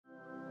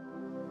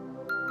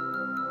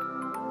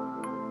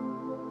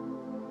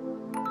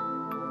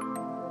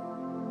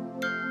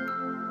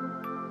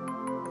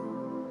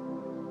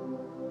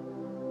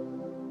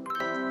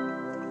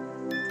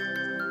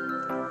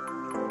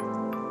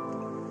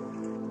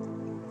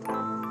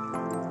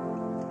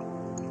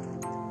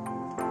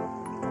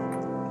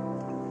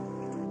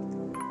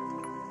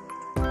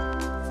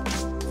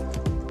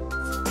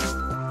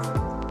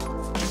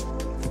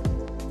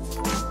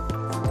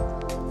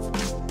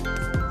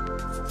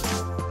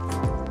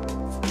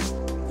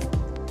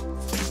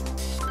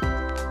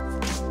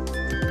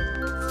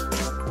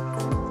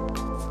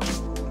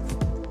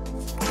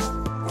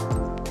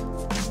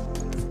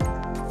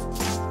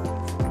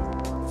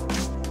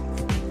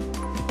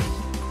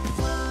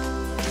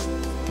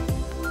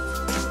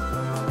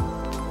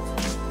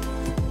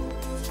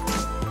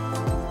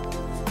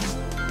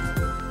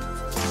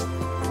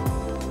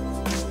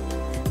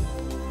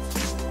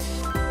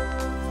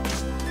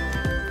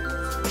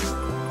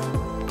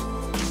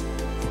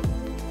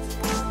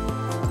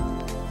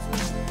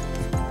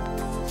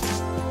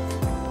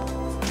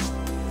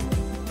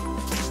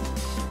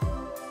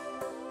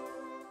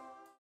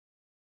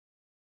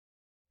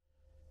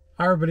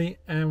Hi everybody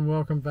and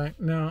welcome back.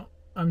 Now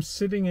I'm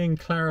sitting in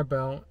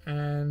Clarabelle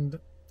and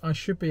I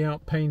should be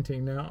out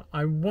painting. Now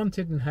I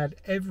wanted and had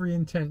every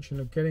intention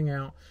of getting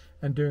out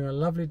and doing a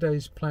lovely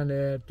day's plein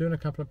air, doing a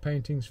couple of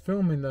paintings,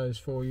 filming those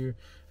for you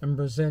and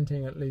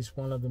presenting at least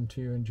one of them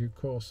to you in due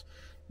course.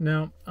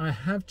 Now I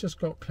have just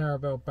got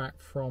Clarabelle back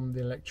from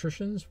the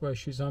electricians where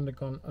she's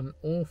undergone an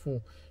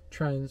awful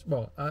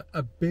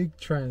a big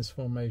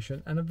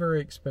transformation and a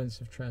very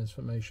expensive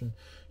transformation.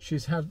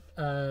 She's had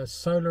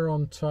solar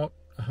on top,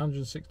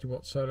 160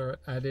 watt solar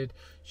added.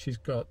 She's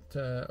got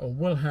or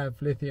will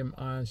have lithium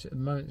ions. At the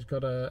moment it's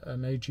got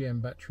an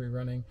AGM battery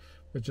running.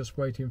 We're just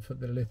waiting for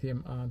the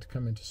lithium ion to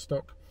come into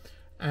stock,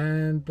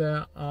 and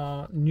there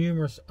are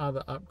numerous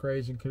other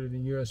upgrades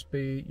including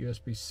USB,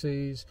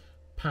 USB-Cs,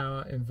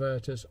 power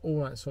inverters,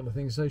 all that sort of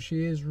thing. So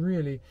she is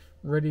really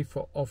ready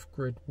for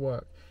off-grid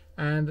work.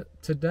 And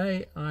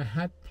today I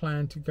had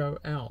planned to go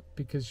out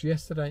because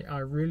yesterday I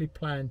really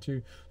planned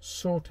to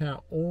sort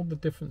out all the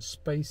different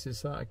spaces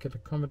so that I could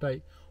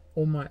accommodate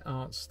all my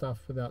art stuff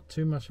without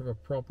too much of a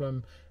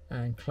problem,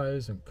 and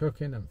clothes and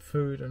cooking and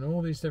food and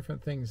all these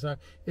different things. So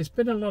it's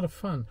been a lot of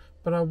fun,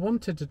 but I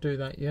wanted to do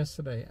that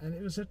yesterday and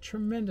it was a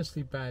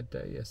tremendously bad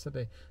day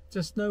yesterday.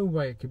 Just no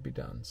way it could be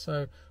done.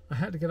 So I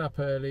had to get up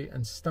early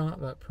and start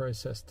that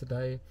process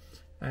today.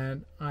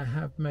 And I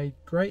have made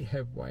great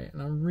headway,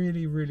 and I'm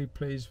really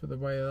pleased with the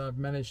way that I've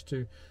managed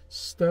to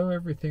stow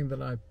everything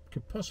that I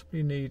could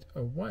possibly need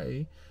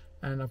away.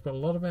 And I've got a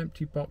lot of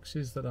empty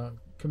boxes that are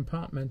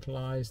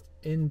compartmentalized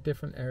in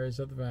different areas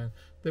of the van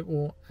that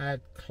will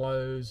add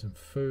clothes and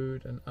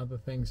food and other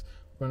things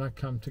when I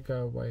come to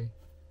go away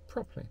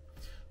properly.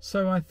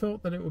 So I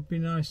thought that it would be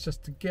nice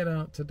just to get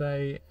out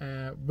today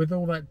with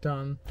all that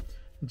done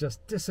and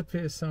just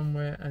disappear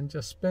somewhere and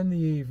just spend the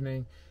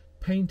evening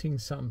painting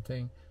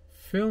something,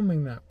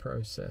 filming that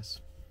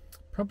process,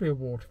 probably a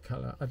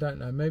watercolor, I don't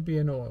know, maybe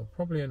in oil,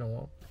 probably in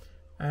oil,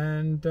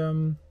 and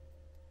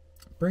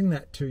bring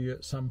that to you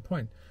at some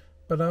point.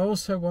 But I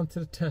also wanted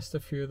to test a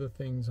few of the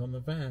things on the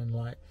van,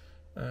 like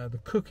the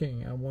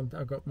cooking.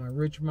 I got my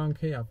Ridge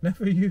Monkey. I've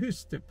never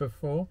used it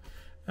before.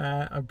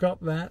 I've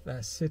got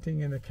that's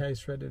sitting in the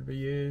case ready to be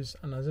used,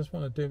 and I just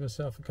want to do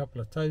myself a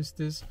couple of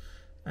toasters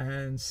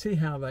and see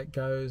how that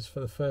goes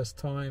for the first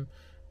time,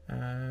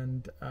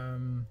 and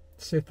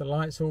see if the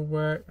lights all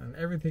work and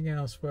everything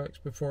else works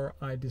before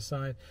I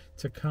decide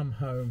to come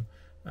home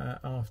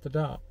after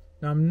dark.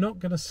 Now I'm not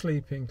going to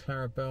sleep in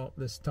Clarabelle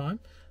this time.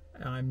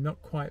 I'm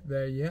not quite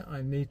there yet.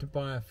 I need to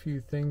buy a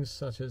few things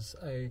such as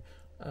a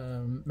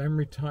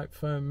memory type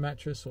foam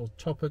mattress or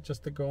topper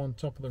just to go on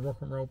top of the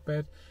rock and roll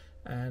bed,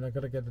 and I've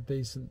got to get a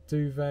decent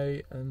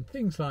duvet and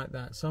things like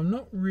that. So I'm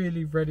not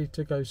really ready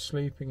to go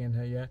sleeping in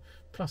here yet.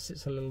 Plus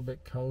it's a little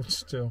bit cold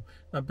still,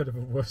 a bit of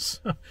a wuss.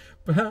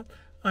 But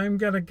I'm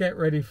going to get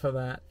ready for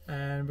that,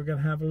 and we're going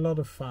to have a lot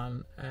of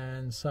fun.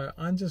 And so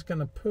I'm just going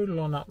to poodle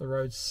on up the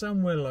road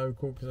somewhere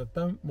local because I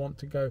don't want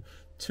to go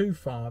too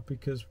far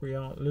because we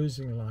are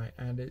losing light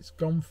and it's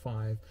gone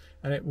 5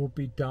 and it will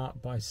be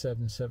dark by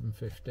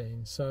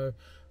 7:15. So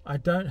I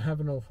don't have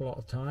an awful lot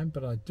of time,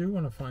 but I do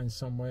want to find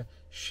somewhere,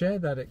 share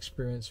that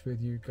experience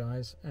with you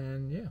guys,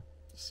 and yeah,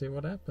 see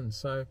what happens.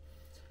 So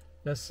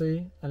let's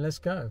see and let's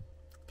go.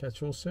 Catch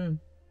you all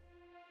soon.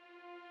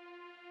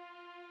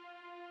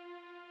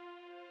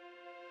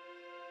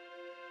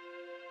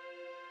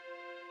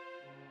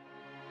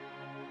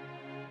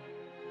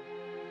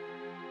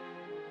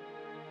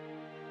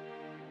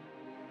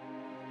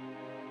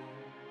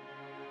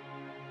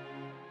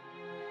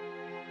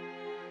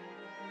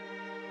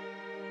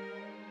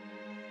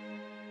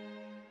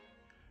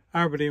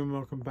 Hi everybody and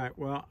welcome back.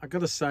 Well, I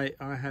gotta say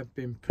I have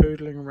been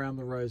poodling around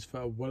the roads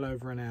for well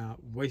over an hour,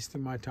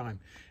 wasting my time.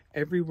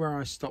 Everywhere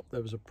I stopped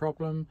there was a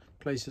problem.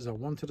 Places I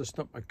wanted to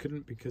stop I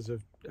couldn't because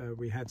of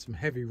we had some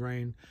heavy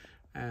rain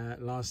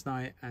last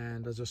night,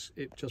 and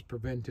it just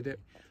prevented it.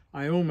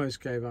 I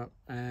almost gave up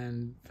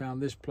and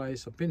found this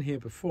place. I've been here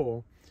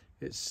before.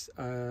 It's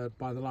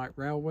by the light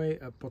railway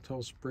at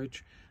Bottles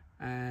Bridge,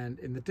 and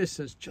in the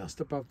distance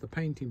just above the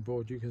painting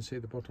board you can see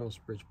the Bottles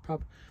Bridge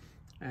pub.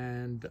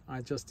 And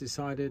I just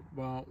decided,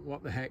 well,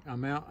 what the heck,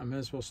 I'm out, I may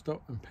as well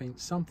stop and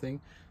paint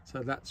something.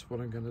 So that's what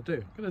I'm going to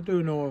do. I'm going to do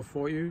an oil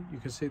for you. You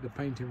can see the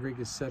painting rig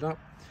is set up.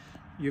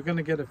 You're going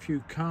to get a few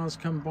cars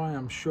come by,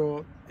 I'm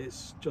sure.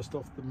 It's just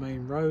off the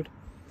main road,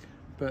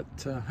 but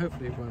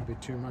hopefully it won't be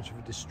too much of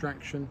a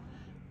distraction,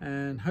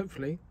 and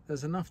hopefully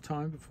there's enough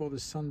time before the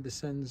sun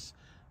descends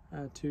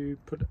to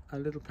put a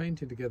little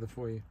painting together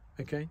for you.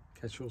 Okay,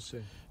 catch you all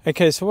soon.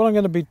 Okay, so what I'm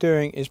going to be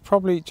doing is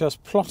probably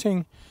just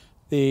plotting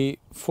the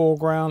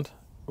foreground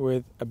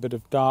with a bit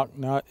of dark.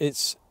 Now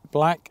it's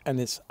black and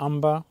it's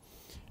umber,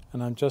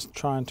 and I'm just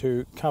trying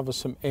to cover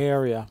some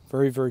area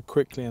very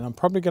quickly, and I'm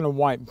probably going to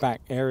wipe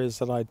back areas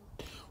that I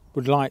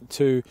would like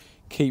to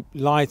keep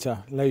lighter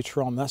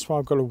later on. That's why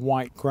I've got a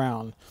white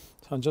ground.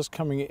 So I'm just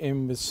coming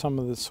in with some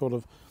of the sort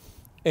of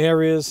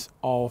areas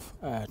of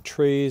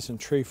trees and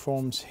tree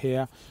forms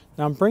here.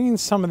 Now I'm bringing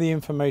some of the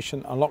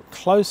information a lot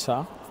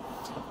closer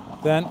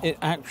than it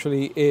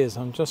actually is.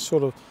 I'm just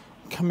sort of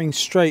coming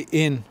straight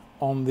in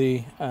on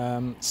the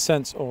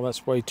scents. Oh,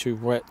 that's way too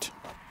wet.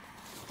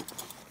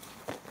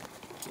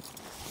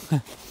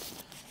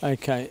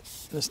 Okay,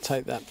 let's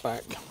take that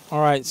back.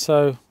 All right,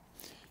 so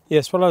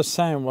yes, what I was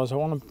saying was I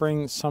want to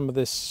bring some of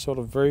this sort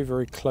of very,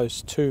 very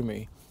close to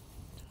me,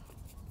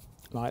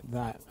 like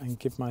that, and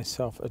give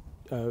myself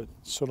a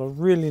sort of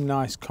really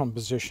nice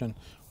composition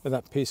with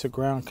that piece of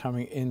ground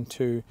coming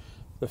into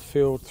the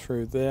field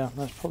through there.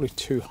 That's probably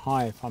too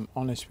high if I'm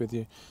honest with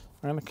you.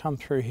 I'm going to come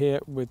through here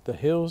with the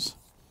hills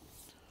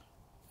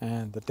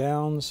and the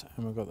downs,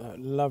 and we've got that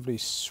lovely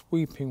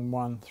sweeping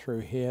one through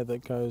here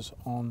that goes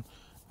on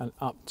and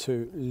up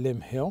to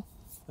Limb Hill.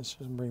 Let's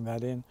just bring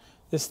that in.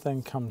 This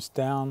then comes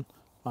down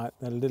like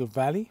the little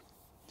valley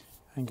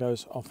and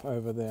goes off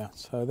over there.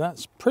 So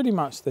that's pretty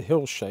much the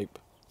hill shape.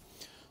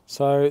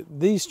 So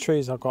these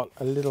trees I got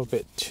a little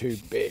bit too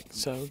big,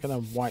 so we're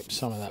going to wipe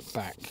some of that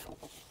back.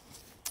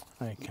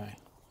 Okay,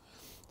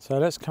 so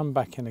let's come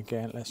back in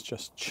again. Let's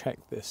just check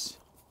this.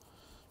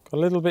 Got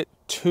a little bit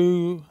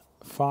too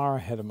far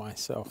ahead of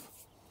myself.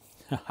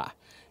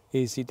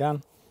 Easy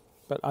done.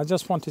 But I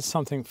just wanted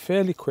something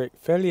fairly quick,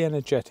 fairly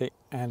energetic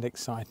and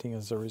exciting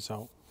as a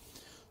result.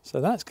 So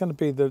that's going to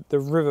be the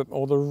river,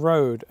 or the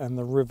road and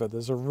the river.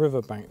 There's a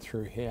river bank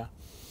through here.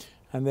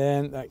 And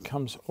then that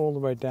comes all the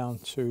way down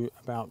to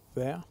about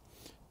there.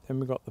 Then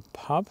we've got the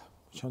pub,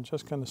 which I'm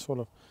just going to sort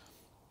of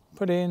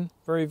put in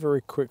very,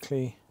 very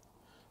quickly.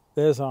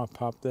 There's our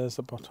pub. There's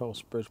the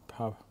Bottles Bridge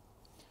pub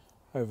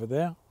over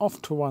there.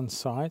 Off to one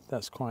side.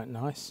 That's quite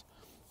nice.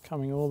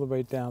 Coming all the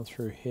way down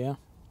through here.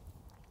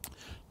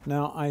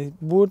 Now, I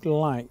would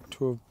like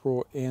to have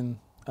brought in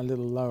a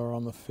little lower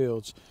on the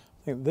fields.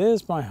 I think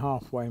there's my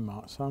halfway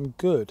mark, so I'm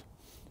good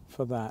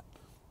for that.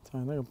 So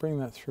I'm going to bring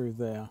that through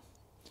there.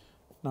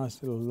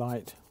 Nice little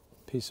light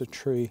piece of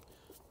tree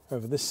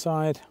over this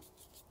side.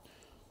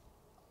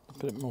 A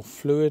bit more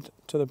fluid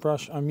to the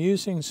brush. I'm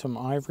using some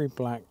ivory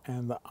black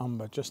and the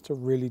umber just to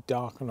really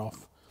darken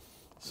off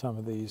some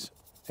of these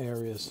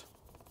areas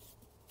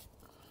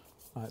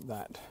like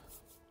that.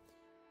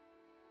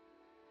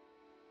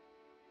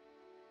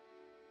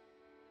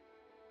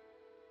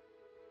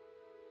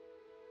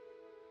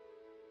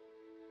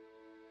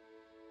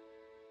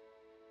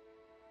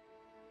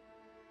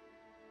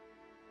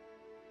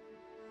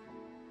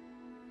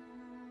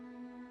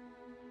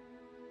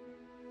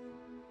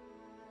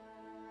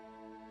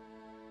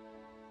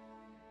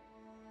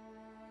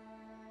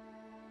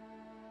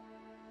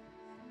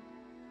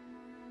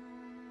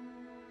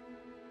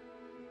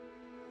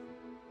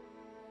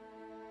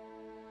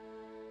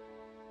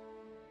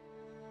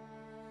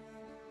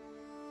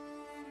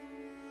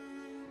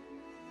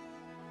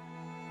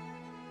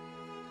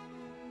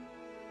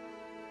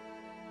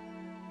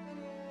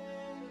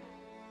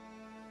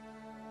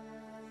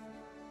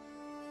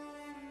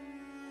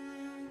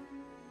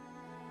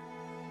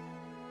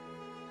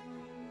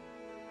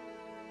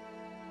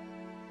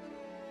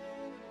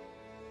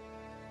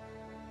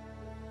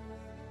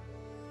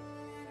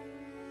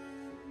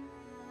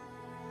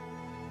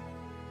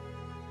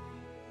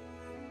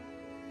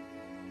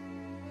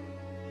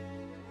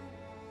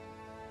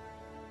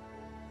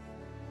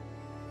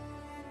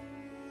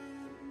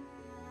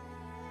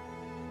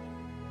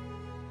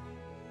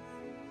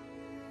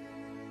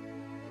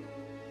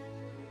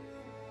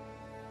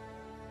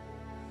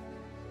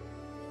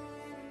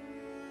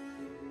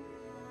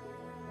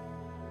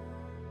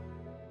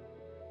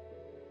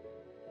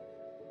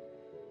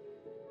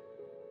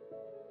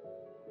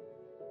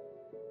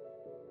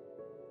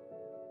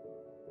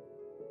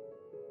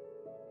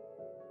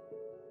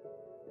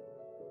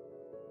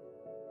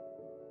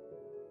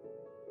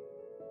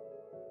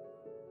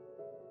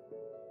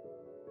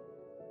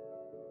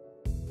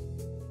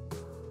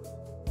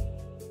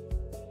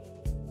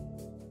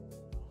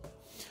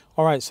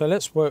 All right, so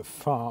let's work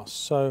fast.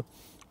 So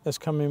let's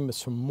come in with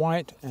some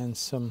white and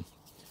some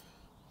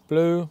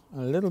blue,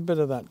 a little bit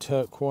of that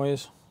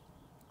turquoise.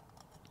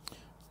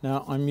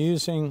 Now I'm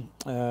using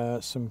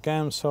some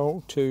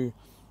Gamsol to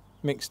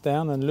mix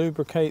down and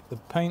lubricate the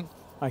paint.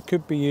 I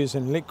could be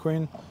using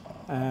liquid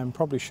and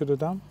probably should have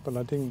done, but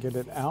I didn't get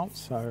it out,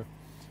 so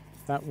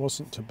that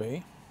wasn't to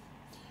be.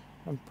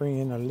 I'll bring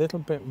in a little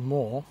bit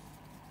more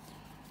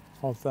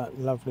of that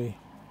lovely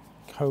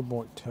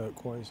cobalt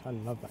turquoise. I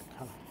love that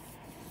colour.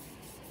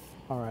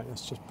 All right,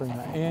 let's just bring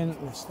that in.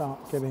 Let's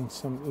start getting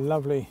some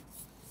lovely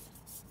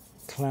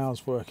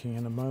clouds working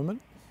in a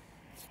moment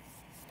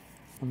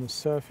on the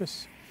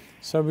surface.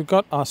 So we've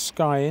got our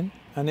sky in,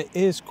 and it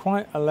is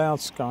quite a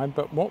loud sky,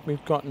 but what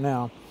we've got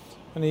now,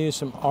 I'm going to use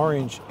some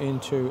orange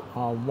into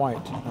our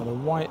white. Now the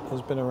white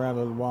has been around a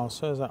little while,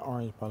 so there's that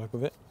orange by the look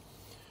of it.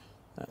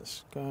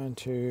 That's going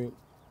to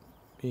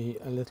be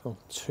a little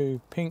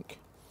too pink.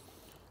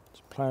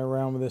 Just play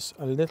around with this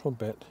a little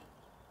bit,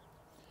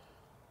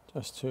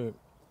 just to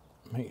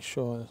make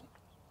sure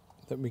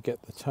that we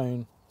get the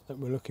tone that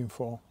we're looking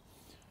for.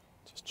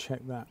 Just check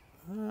that.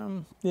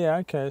 Yeah,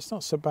 okay, it's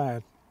not so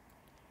bad.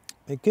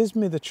 It gives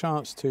me the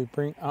chance to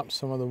bring up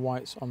some of the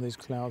whites on these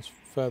clouds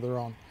further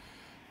on.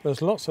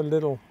 There's lots of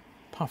little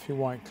puffy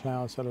white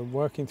clouds that are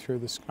working through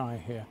the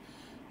sky here,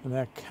 and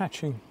they're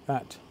catching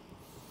that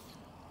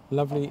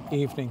lovely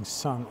evening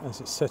sun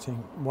as it's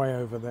setting way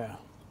over there.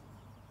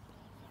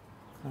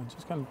 I'm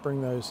just going to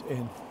bring those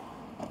in,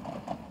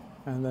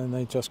 and then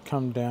they just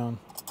come down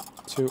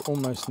to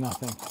almost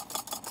nothing.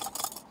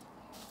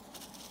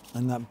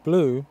 And that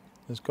blue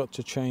has got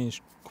to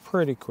change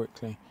pretty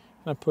quickly.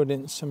 I put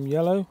in some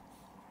yellow.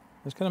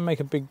 It's going to make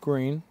a big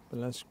green, but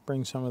let's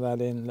bring some of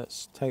that in.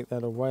 Let's take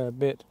that away a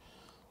bit.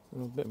 A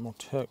little bit more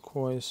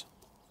turquoise.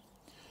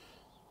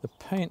 The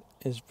paint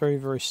is very,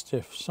 very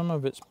stiff. Some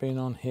of it's been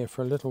on here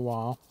for a little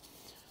while,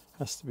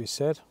 has to be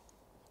said.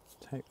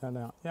 Take that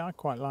out. Yeah, I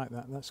quite like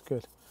that. That's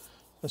good.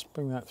 Let's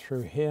bring that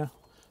through here,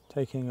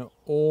 taking it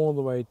all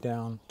the way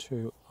down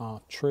to our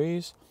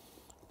trees.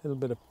 A little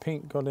bit of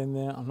pink got in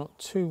there. I'm not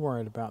too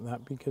worried about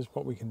that, because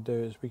what we can do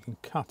is we can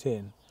cut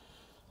in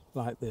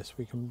like this.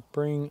 We can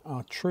bring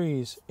our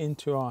trees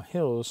into our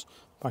hills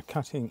by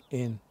cutting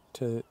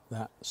into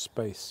that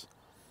space.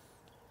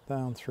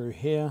 Down through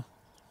here,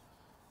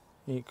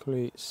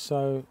 equally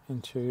so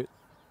into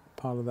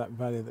part of that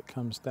valley that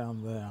comes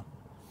down there.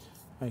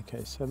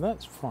 Okay, so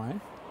that's fine.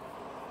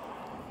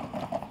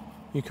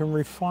 You can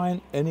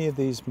refine any of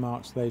these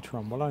marks later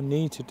on. What I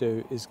need to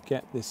do is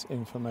get this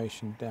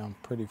information down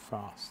pretty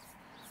fast.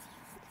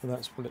 So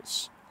that's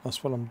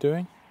what I'm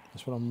doing.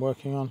 That's what I'm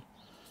working on.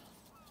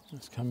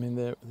 Let's come in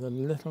there with a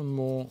little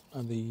more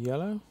of the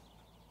yellow.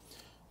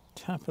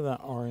 Tap of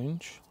that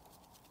orange.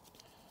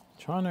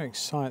 Trying to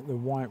excite the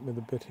white with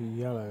a bit of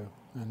yellow,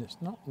 and it's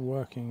not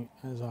working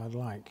as I'd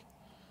like.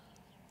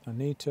 I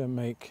need to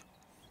make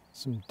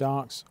some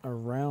darks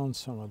around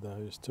some of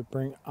those to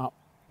bring up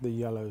the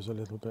yellows a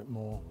little bit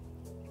more.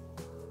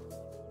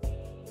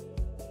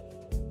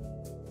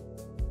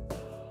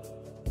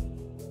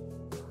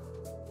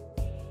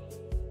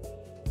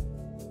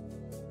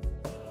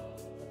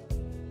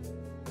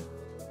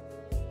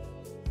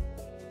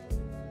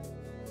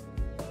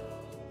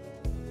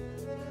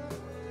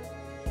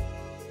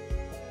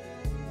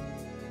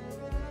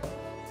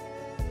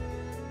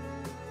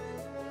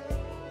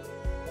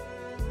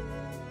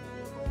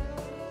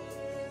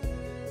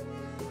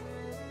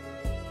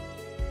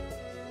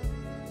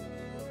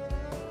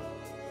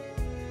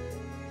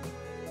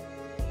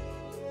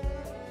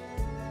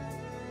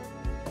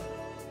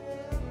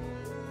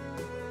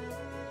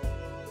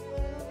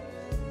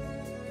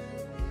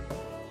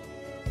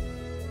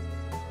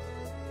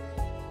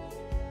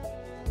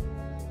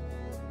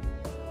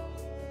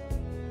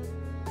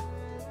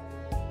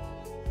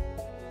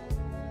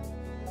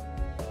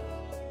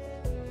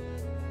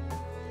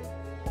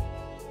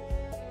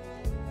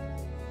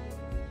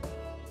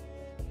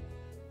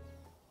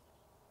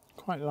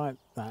 Quite like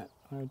that,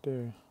 I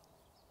do.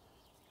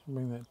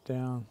 Bring that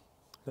down,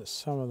 let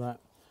some of that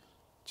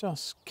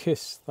just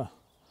kiss the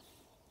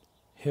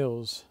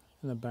hills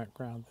in the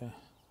background there.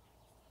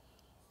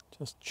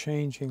 Just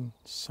changing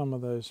some of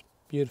those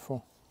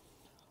beautiful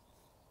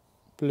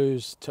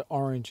blues to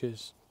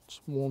oranges,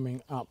 just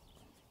warming up.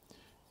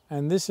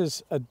 And this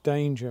is a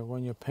danger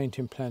when you're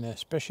painting plein air,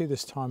 especially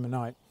this time of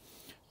night,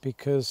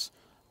 because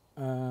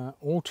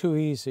all too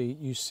easy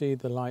you see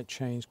the light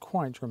change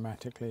quite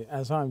dramatically,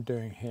 as I'm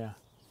doing here.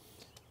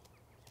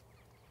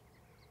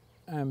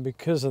 And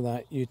because of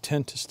that, you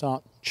tend to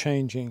start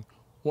changing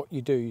what you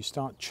do. You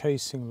start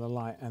chasing the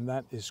light, and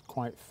that is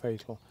quite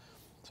fatal.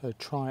 So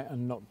try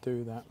and not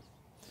do that.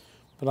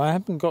 But I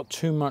haven't got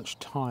too much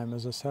time.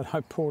 As I said,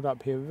 I pulled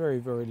up here very,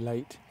 very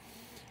late.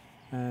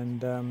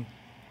 And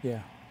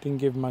yeah, didn't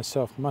give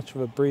myself much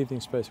of a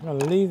breathing space. I'm going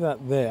to leave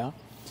that there.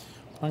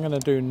 What I'm going to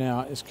do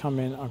now is come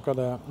in. I've got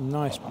a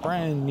nice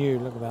brand new,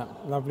 look at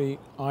that, lovely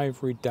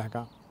ivory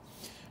dagger.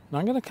 And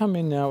I'm going to come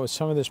in now with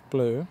some of this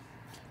blue.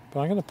 But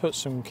I'm going to put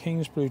some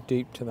King's Blue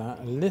Deep to that,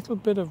 a little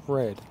bit of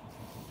red,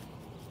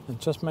 and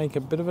just make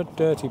a bit of a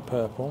dirty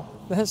purple.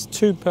 That's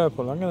too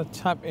purple. I'm going to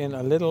tap in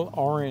a little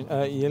orange,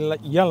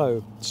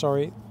 yellow.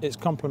 Sorry, it's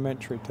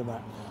complementary to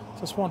that.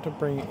 Just want to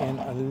bring in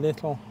a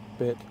little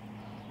bit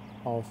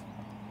of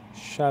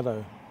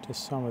shadow to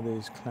some of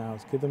these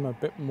clouds. Give them a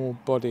bit more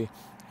body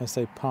as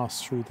they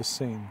pass through the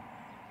scene.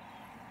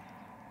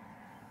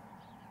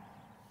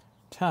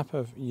 Tap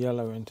of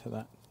yellow into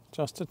that,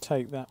 just to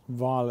take that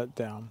violet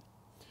down.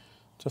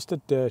 Just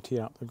to dirty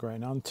up the grey.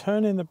 Now I'm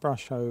turning the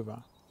brush over.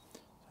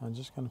 So I'm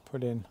just going to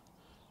put in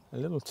a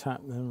little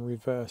tap, then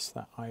reverse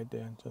that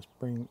idea and just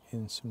bring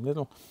in some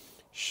little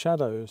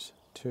shadows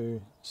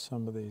to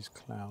some of these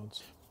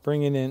clouds.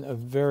 Bringing in a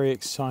very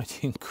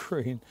exciting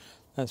green.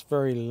 That's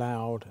very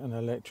loud and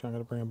electric. I'm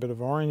going to bring a bit of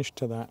orange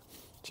to that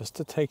just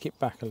to take it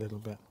back a little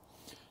bit.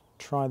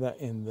 Try that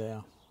in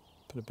there.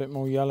 Put a bit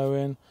more yellow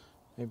in,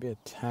 maybe a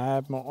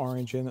tad more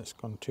orange in. That's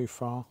gone too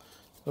far.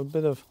 A little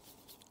bit of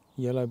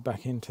yellow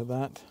back into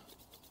that.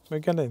 We're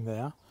getting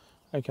there.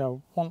 Okay, I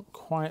want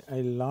quite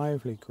a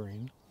lively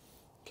green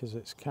because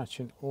it's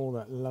catching all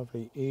that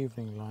lovely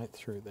evening light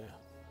through there.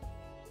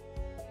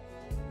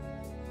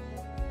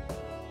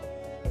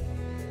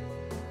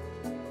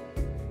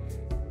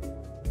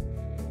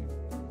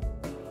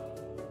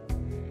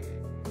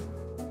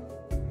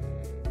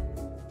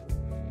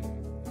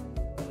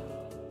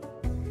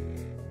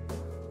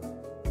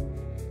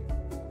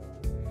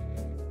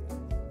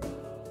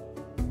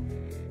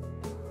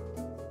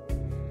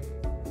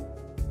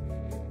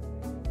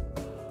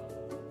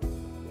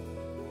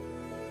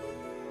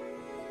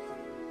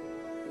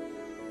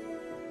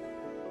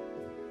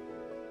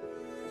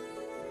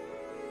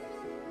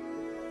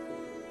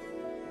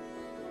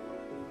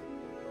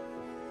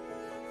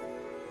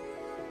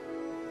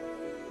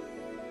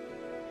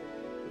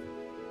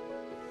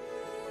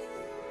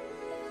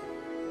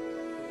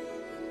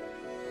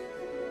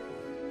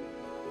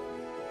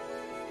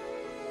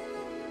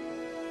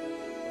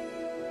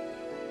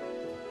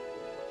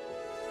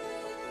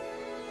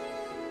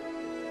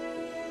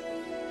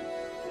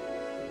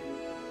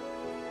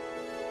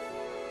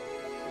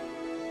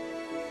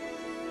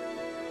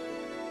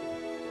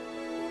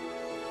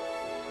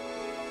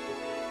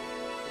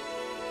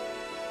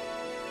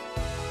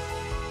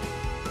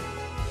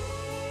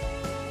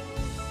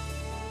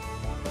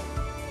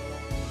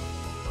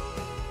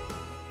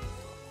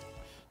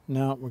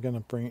 Now we're going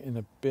to bring in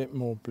a bit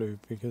more blue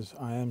because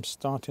I am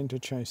starting to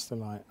chase the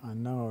light. I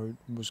know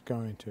I was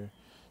going to.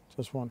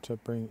 Just want to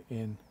bring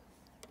in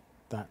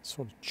that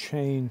sort of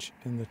change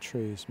in the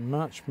trees.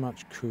 Much,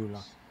 much cooler.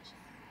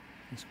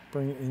 Let's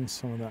bring in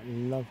some of that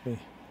lovely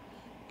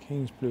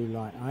King's Blue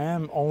light. I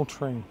am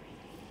altering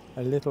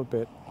a little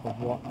bit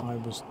of what I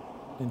was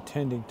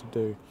intending to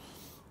do.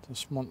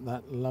 Just want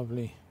that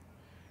lovely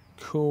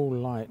cool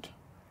light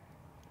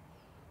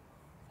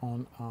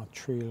on our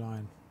tree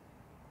line.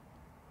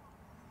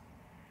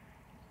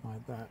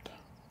 Like that.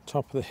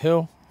 Top of the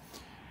hill,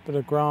 bit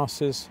of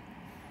grasses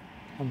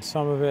on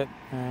some of it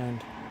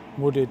and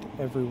wooded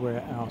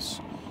everywhere else.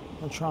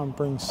 I'll try and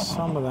bring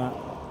some of that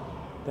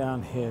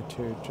down here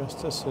too, just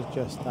to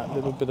suggest that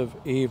little bit of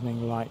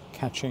evening light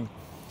catching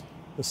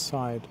the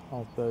side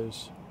of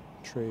those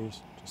trees.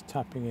 Just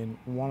tapping in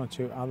one or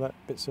two other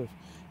bits of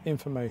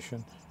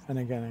information, and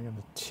again I'm going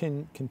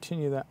to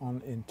continue that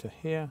on into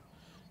here,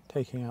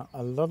 taking out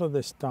a lot of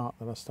this dark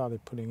that I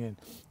started putting in.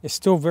 It's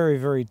still very,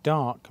 very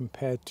dark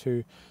compared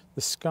to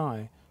the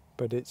sky,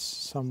 but it's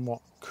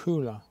somewhat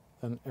cooler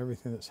than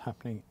everything that's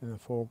happening in the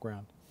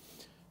foreground.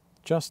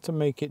 Just to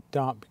make it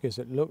dark because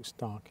it looks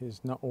dark is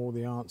not all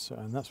the answer,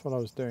 and that's what I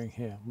was doing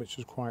here, which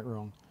was quite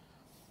wrong.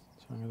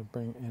 So I'm going to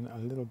bring in a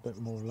little bit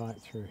more light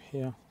through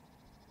here.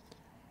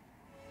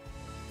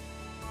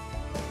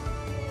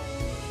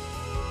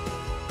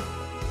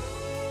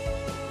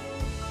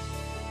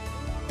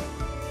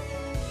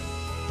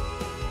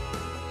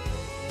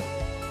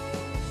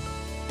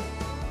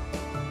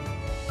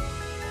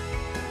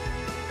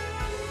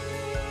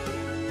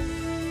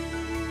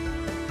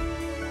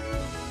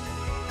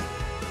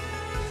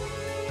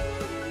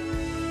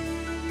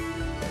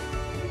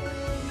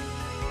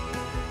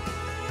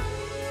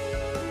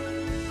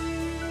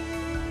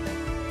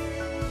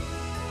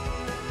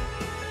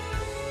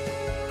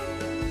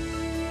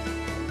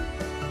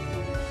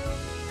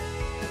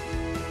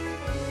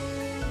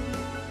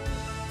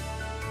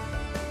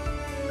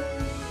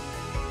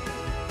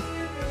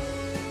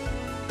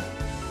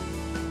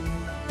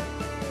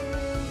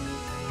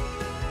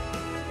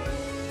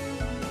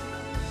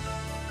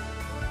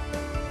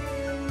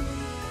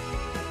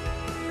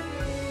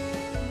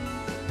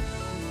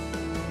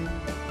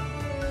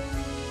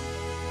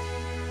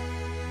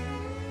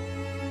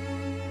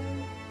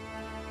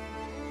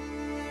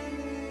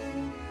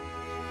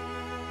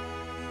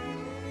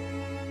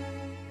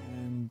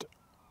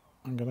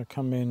 I'm going to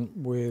come in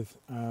with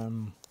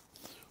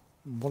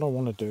what I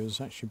want to do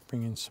is actually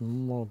bring in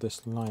some more of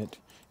this light.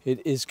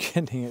 It is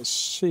getting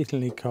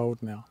exceedingly cold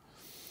now,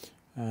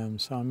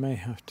 so I may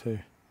have to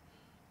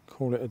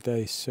call it a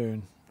day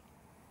soon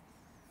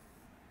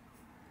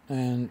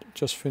and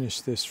just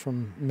finish this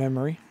from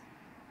memory,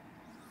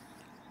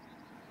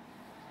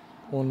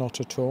 or not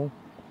at all.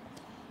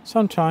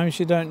 Sometimes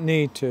you don't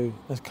need to.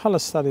 A colour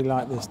study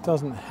like this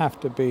doesn't have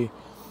to be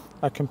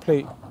a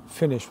complete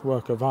finished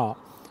work of art.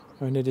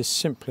 I mean, it is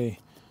simply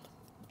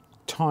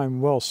time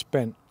well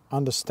spent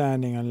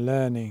understanding and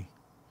learning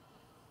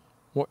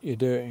what you're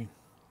doing,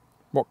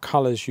 what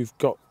colours you've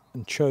got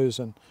and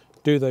chosen.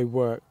 Do they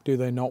work? Do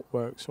they not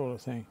work? Sort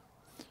of thing.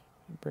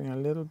 Bring a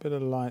little bit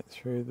of light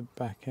through the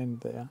back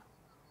end there,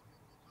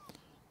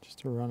 just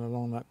to run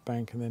along that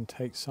bank and then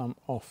take some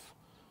off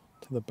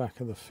to the back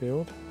of the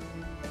field.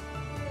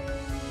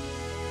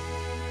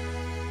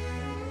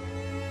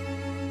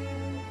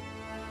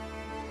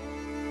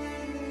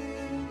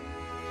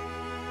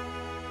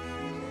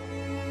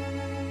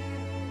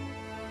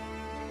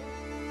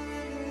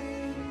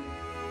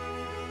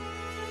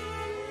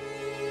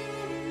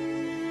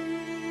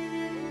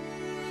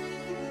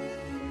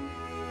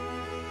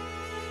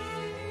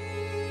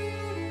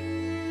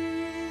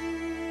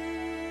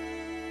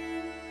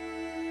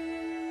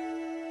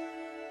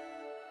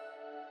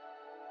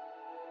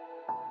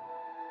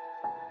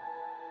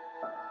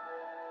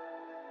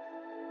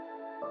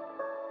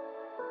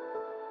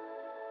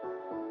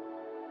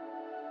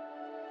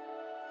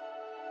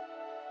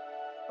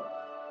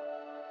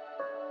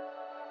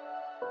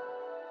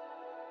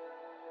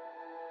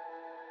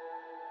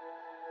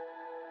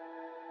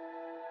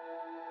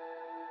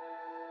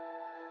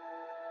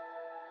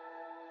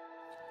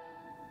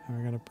 And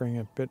we're going to bring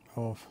a bit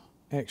of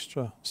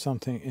extra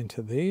something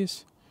into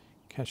these,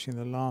 catching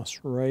the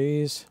last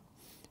rays,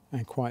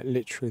 and quite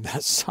literally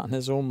that sun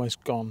is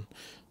almost gone.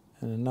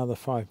 In another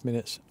 5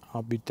 minutes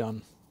I'll be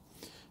done,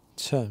 in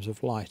terms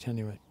of light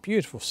anyway.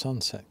 Beautiful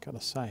sunset,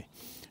 gotta say.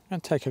 I'm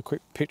going to take a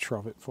quick picture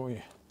of it for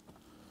you.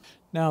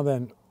 Now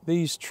then,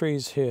 these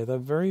trees here, they're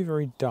very,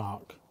 very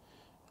dark.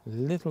 A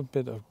little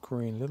bit of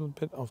green, a little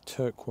bit of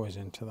turquoise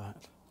into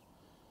that.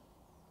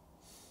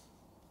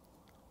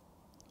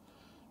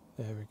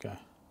 There we go.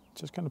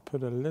 Just going to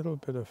put a little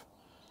bit of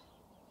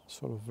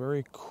sort of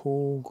very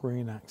cool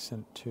green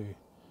accent to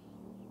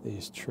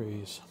these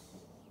trees.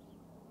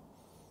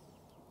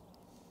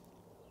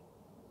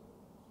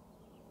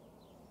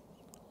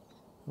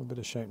 A little bit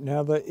of shape.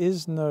 Now there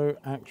is no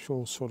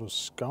actual sort of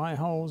sky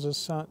holes as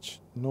such.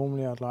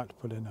 Normally I'd like to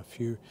put in a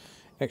few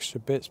extra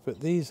bits,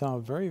 but these are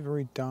very,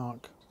 very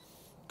dark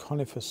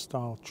conifer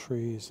style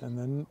trees, and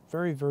they're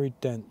very, very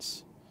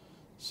dense.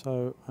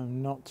 So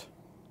I'm not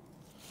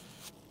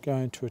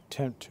going to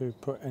attempt to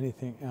put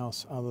anything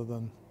else other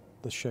than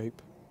the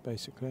shape,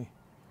 basically.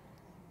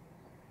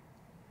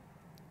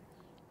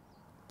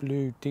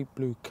 Blue, deep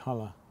blue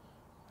colour,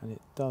 and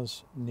it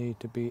does need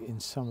to be in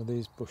some of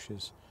these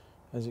bushes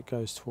as it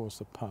goes towards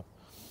the pub.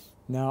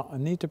 Now I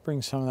need to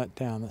bring some of that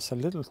down. That's a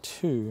little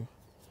too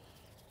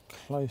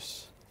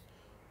close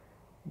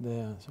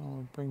there, so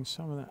I'll bring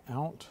some of that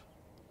out.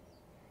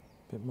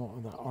 A bit more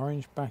of that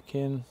orange back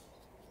in.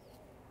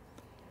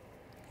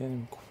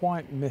 Getting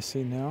quite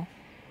messy now.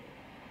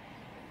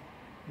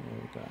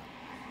 There we go.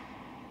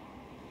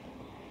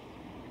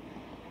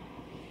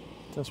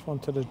 Just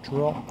wanted to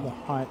drop the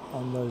height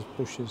on those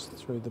bushes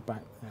through the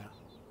back there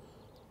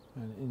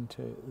and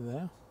into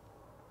there.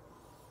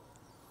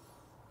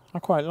 I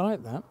quite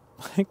like that.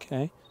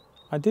 Okay,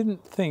 I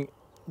didn't think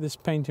this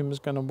painting was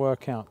going to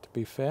work out, to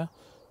be fair.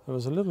 There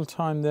was a little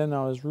time then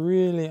I was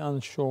really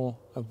unsure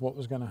of what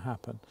was going to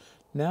happen.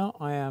 Now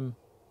I am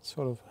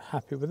sort of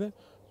happy with it,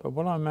 but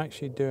what I'm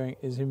actually doing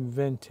is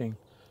inventing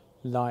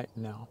light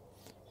now.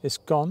 It's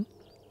gone,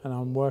 and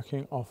I'm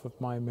working off of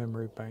my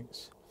memory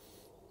banks.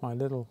 My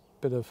little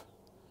bit of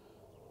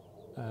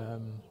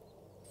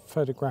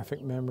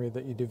photographic memory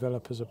that you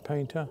develop as a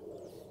painter,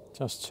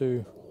 just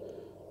to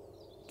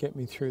get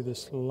me through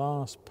this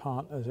last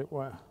part, as it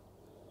were.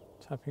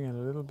 Tapping in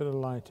a little bit of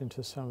light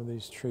into some of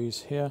these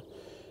trees here,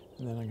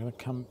 and then I'm going to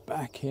come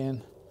back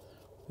in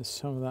with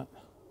some of that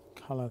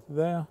colour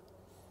there.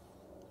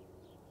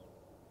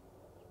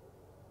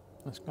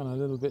 That's gone a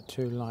little bit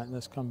too light.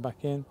 Let's come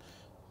back in,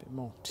 a bit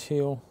more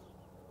teal,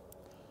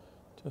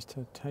 just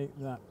to take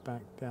that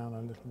back down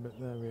a little bit.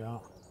 There we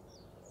are.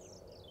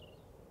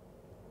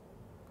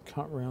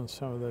 Cut around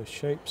some of those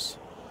shapes,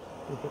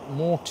 a little bit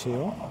more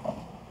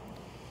teal,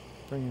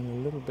 bring in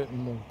a little bit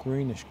more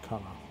greenish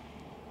colour.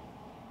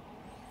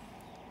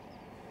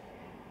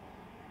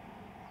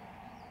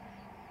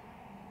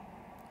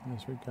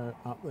 As we go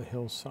up the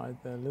hillside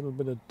there, a little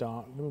bit of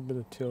dark, a little bit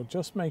of teal,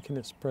 just making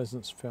its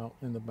presence felt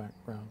in the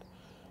background,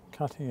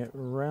 cutting it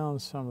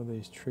around some of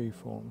these tree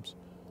forms.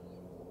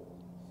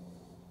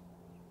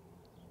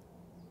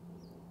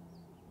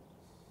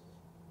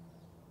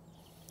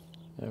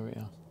 There we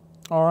are.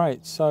 All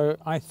right, so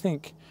I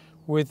think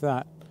with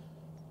that,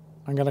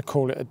 I'm going to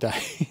call it a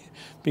day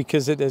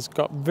because it has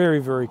got very,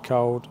 very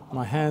cold.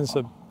 My hands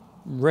are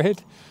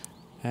red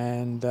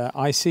and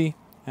icy,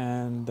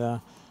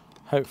 and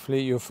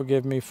hopefully you'll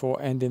forgive me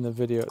for ending the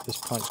video at this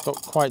point. It's got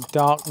quite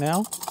dark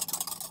now.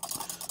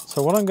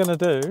 So what I'm going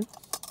to do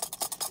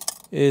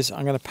is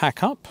I'm going to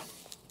pack up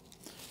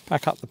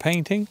the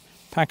painting,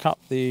 pack up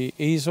the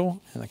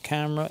easel and the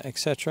camera,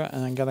 etc.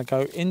 And I'm going to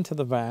go into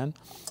the van.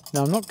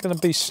 Now I'm not going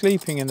to be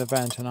sleeping in the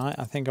van tonight.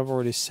 I think I've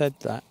already said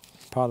that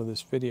part of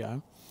this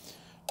video,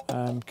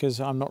 because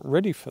I'm not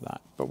ready for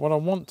that. But what I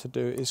want to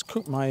do is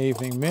cook my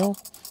evening meal,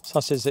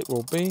 such as it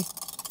will be,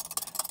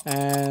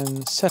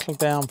 and settle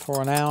down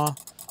for an hour,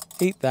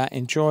 eat that,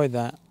 enjoy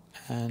that,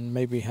 and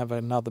maybe have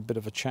another bit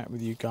of a chat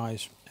with you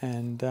guys.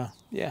 And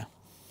yeah,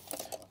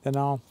 then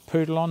I'll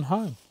poodle on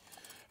home.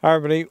 All right,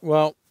 everybody,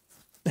 well,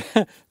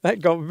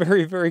 that got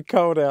very, very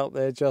cold out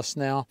there just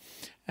now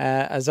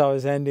as I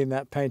was ending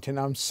that painting.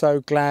 I'm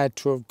so glad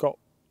to have got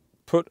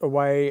put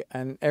away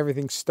and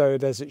everything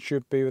stowed as it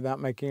should be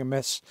without making a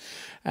mess,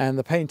 and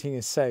the painting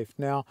is safe.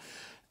 Now,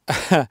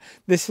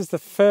 this is the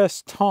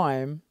first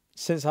time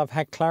since I've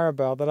had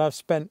Clarabelle that I've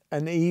spent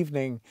an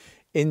evening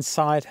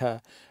inside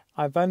her.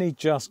 I've only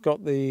just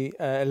got the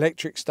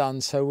electrics done,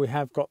 so we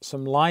have got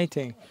some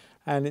lighting,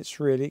 and it's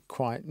really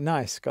quite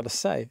nice, got to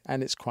say,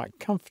 and it's quite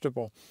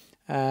comfortable.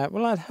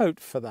 Well, I'd hoped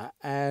for that,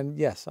 and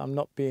yes, I'm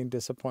not being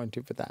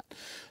disappointed with that.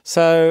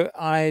 So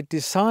I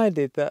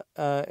decided that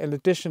in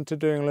addition to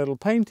doing a little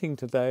painting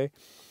today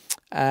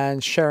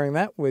and sharing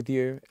that with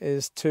you,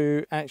 is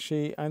to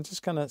actually, I'm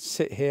just going to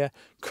sit here,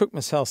 cook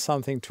myself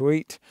something to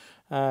eat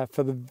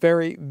for the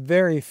very,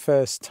 very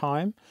first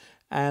time.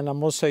 And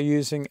I'm also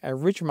using a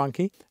Ridge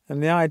Monkey,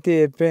 and the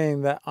idea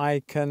being that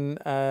I can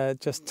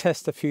just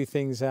test a few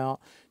things out,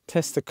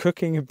 test the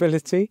cooking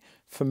ability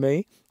for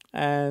me,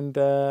 and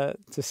to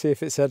see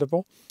if it's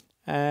edible.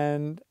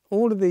 And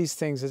all of these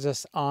things are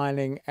just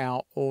ironing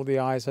out all the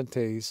I's and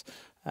T's.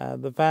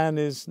 The van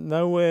is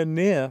nowhere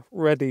near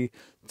ready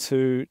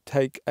to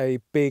take a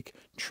big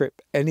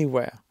trip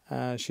anywhere.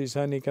 She's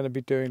only going to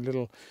be doing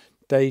little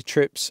day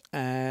trips,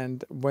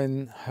 and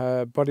when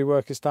her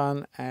bodywork is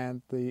done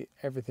and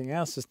everything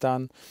else is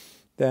done,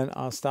 then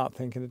I'll start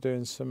thinking of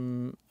doing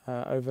some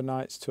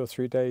overnights, 2 or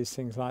 3 days,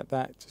 things like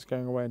that, just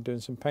going away and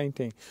doing some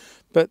painting.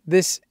 But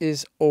this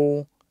is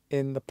all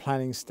in the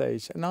planning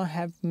stage, and I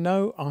have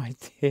no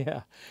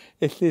idea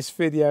if this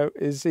video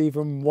is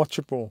even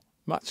watchable,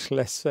 much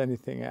less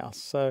anything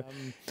else. So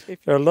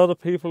there are a lot of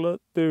people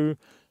that do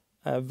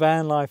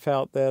van life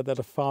out there that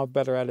are far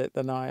better at it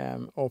than I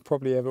am, or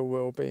probably ever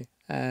will be.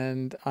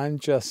 And I'm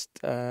just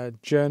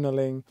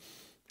journaling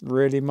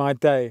really my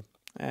day,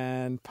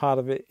 and part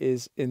of it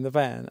is in the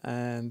van,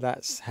 and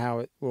that's how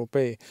it will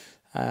be.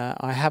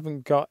 I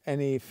haven't got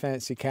any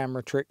fancy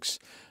camera tricks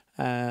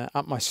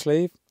up my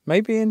sleeve.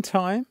 Maybe in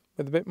time,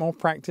 with a bit more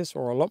practice,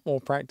 or a lot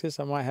more practice,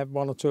 I might have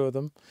one or two of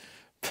them.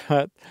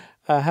 But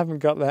I haven't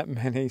got that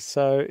many,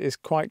 so it's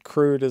quite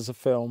crude as a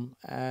film,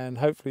 and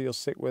hopefully you'll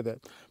stick with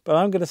it. But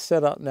I'm going to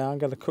set up now. I'm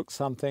going to cook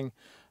something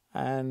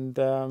and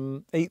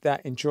eat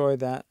that, enjoy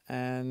that,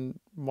 and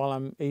while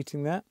I'm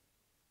eating that,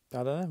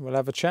 I don't know, we'll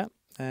have a chat,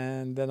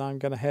 and then I'm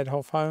going to head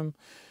off home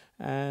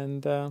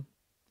and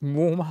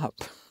warm up.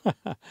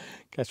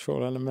 Catch you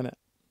all in a minute.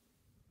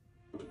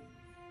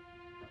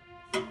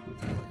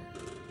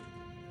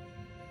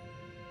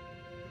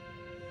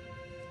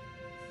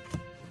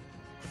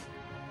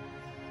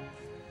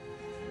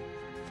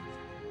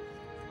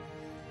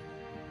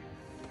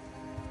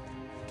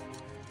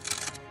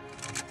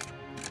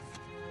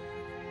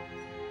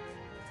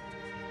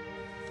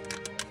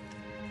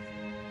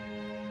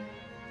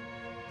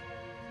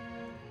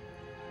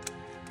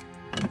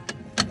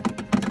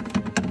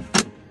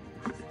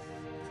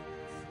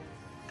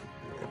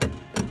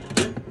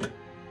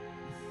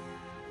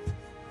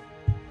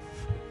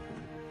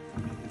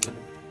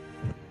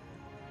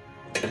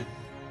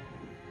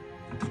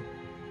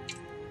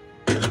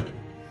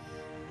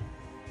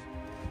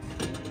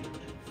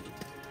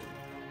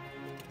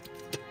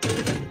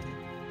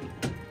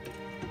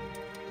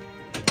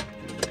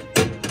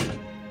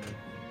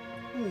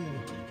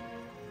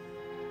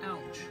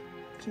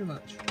 Too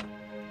much.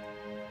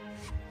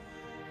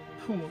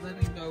 Oh, that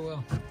didn't go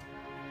well.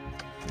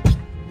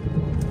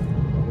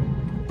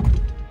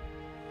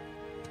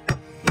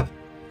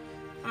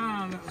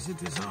 Ah, that was a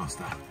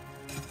disaster.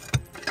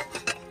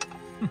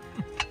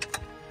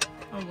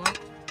 Oh well,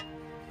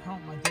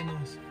 half my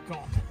dinner's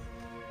gone.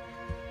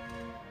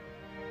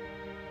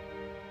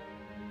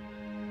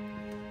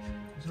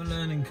 It's a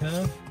learning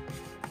curve.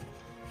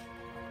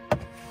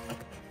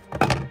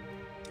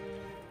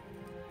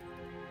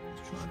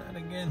 Let's try that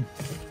again.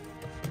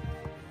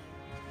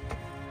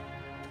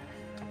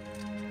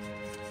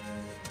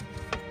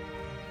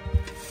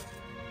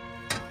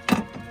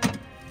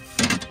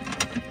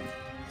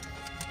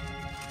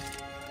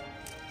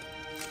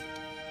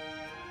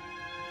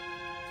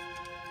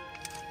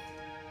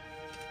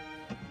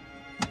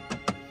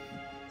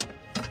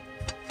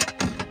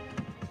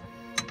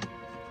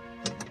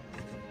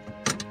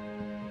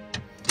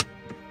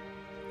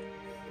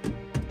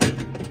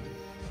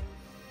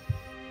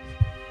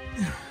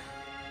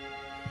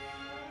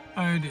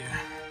 Oh dear.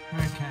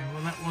 Okay,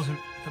 well that wasn't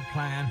the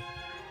plan.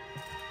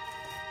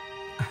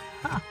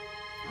 Oh,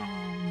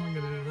 am I going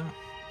to do that?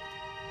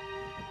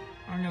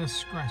 I'm going to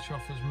scratch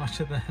off as much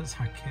of that as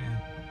I can.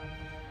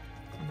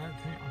 I don't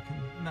think I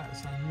can.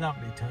 That's a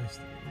lovely toast.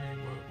 It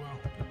really worked well.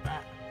 But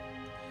that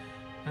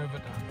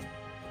overdone.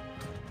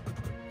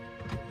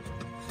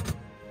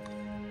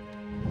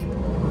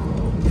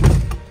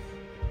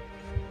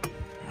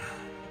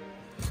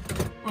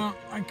 Well,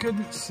 I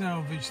couldn't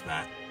salvage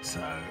that,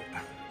 so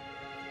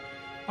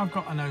I've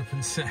got an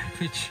open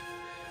sandwich.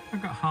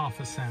 I've got half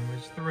a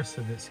sandwich, the rest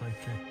of it's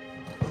okay.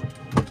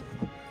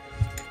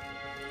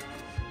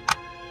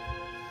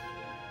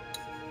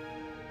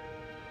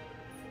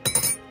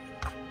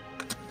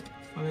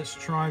 Well, let's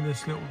try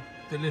this little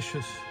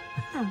delicious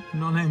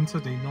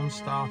non-entity,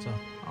 non-starter.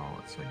 Oh,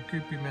 it's a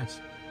goopy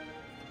mess.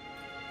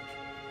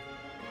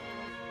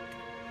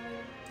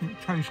 It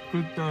tastes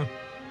good though.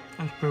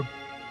 That's good.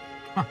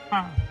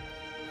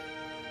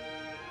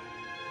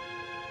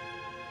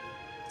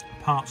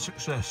 Part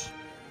success.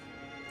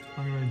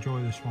 I'm going to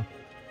enjoy this one.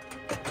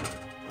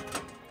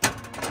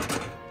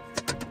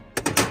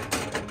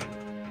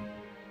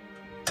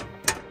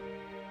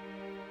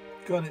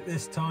 Got it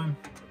this time.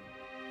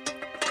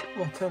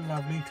 What a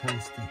lovely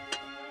tasty.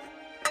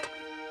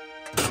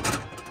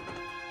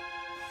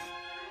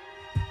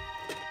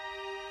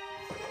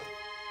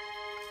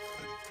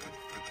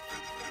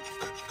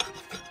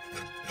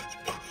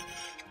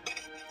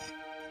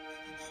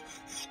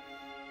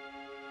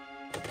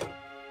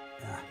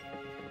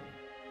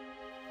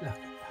 Look at that.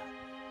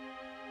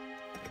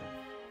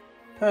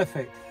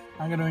 Perfect.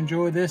 I'm going to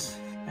enjoy this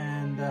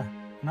and a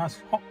nice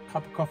hot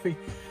cup of coffee,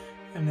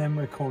 and then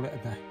we'll call it a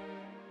day.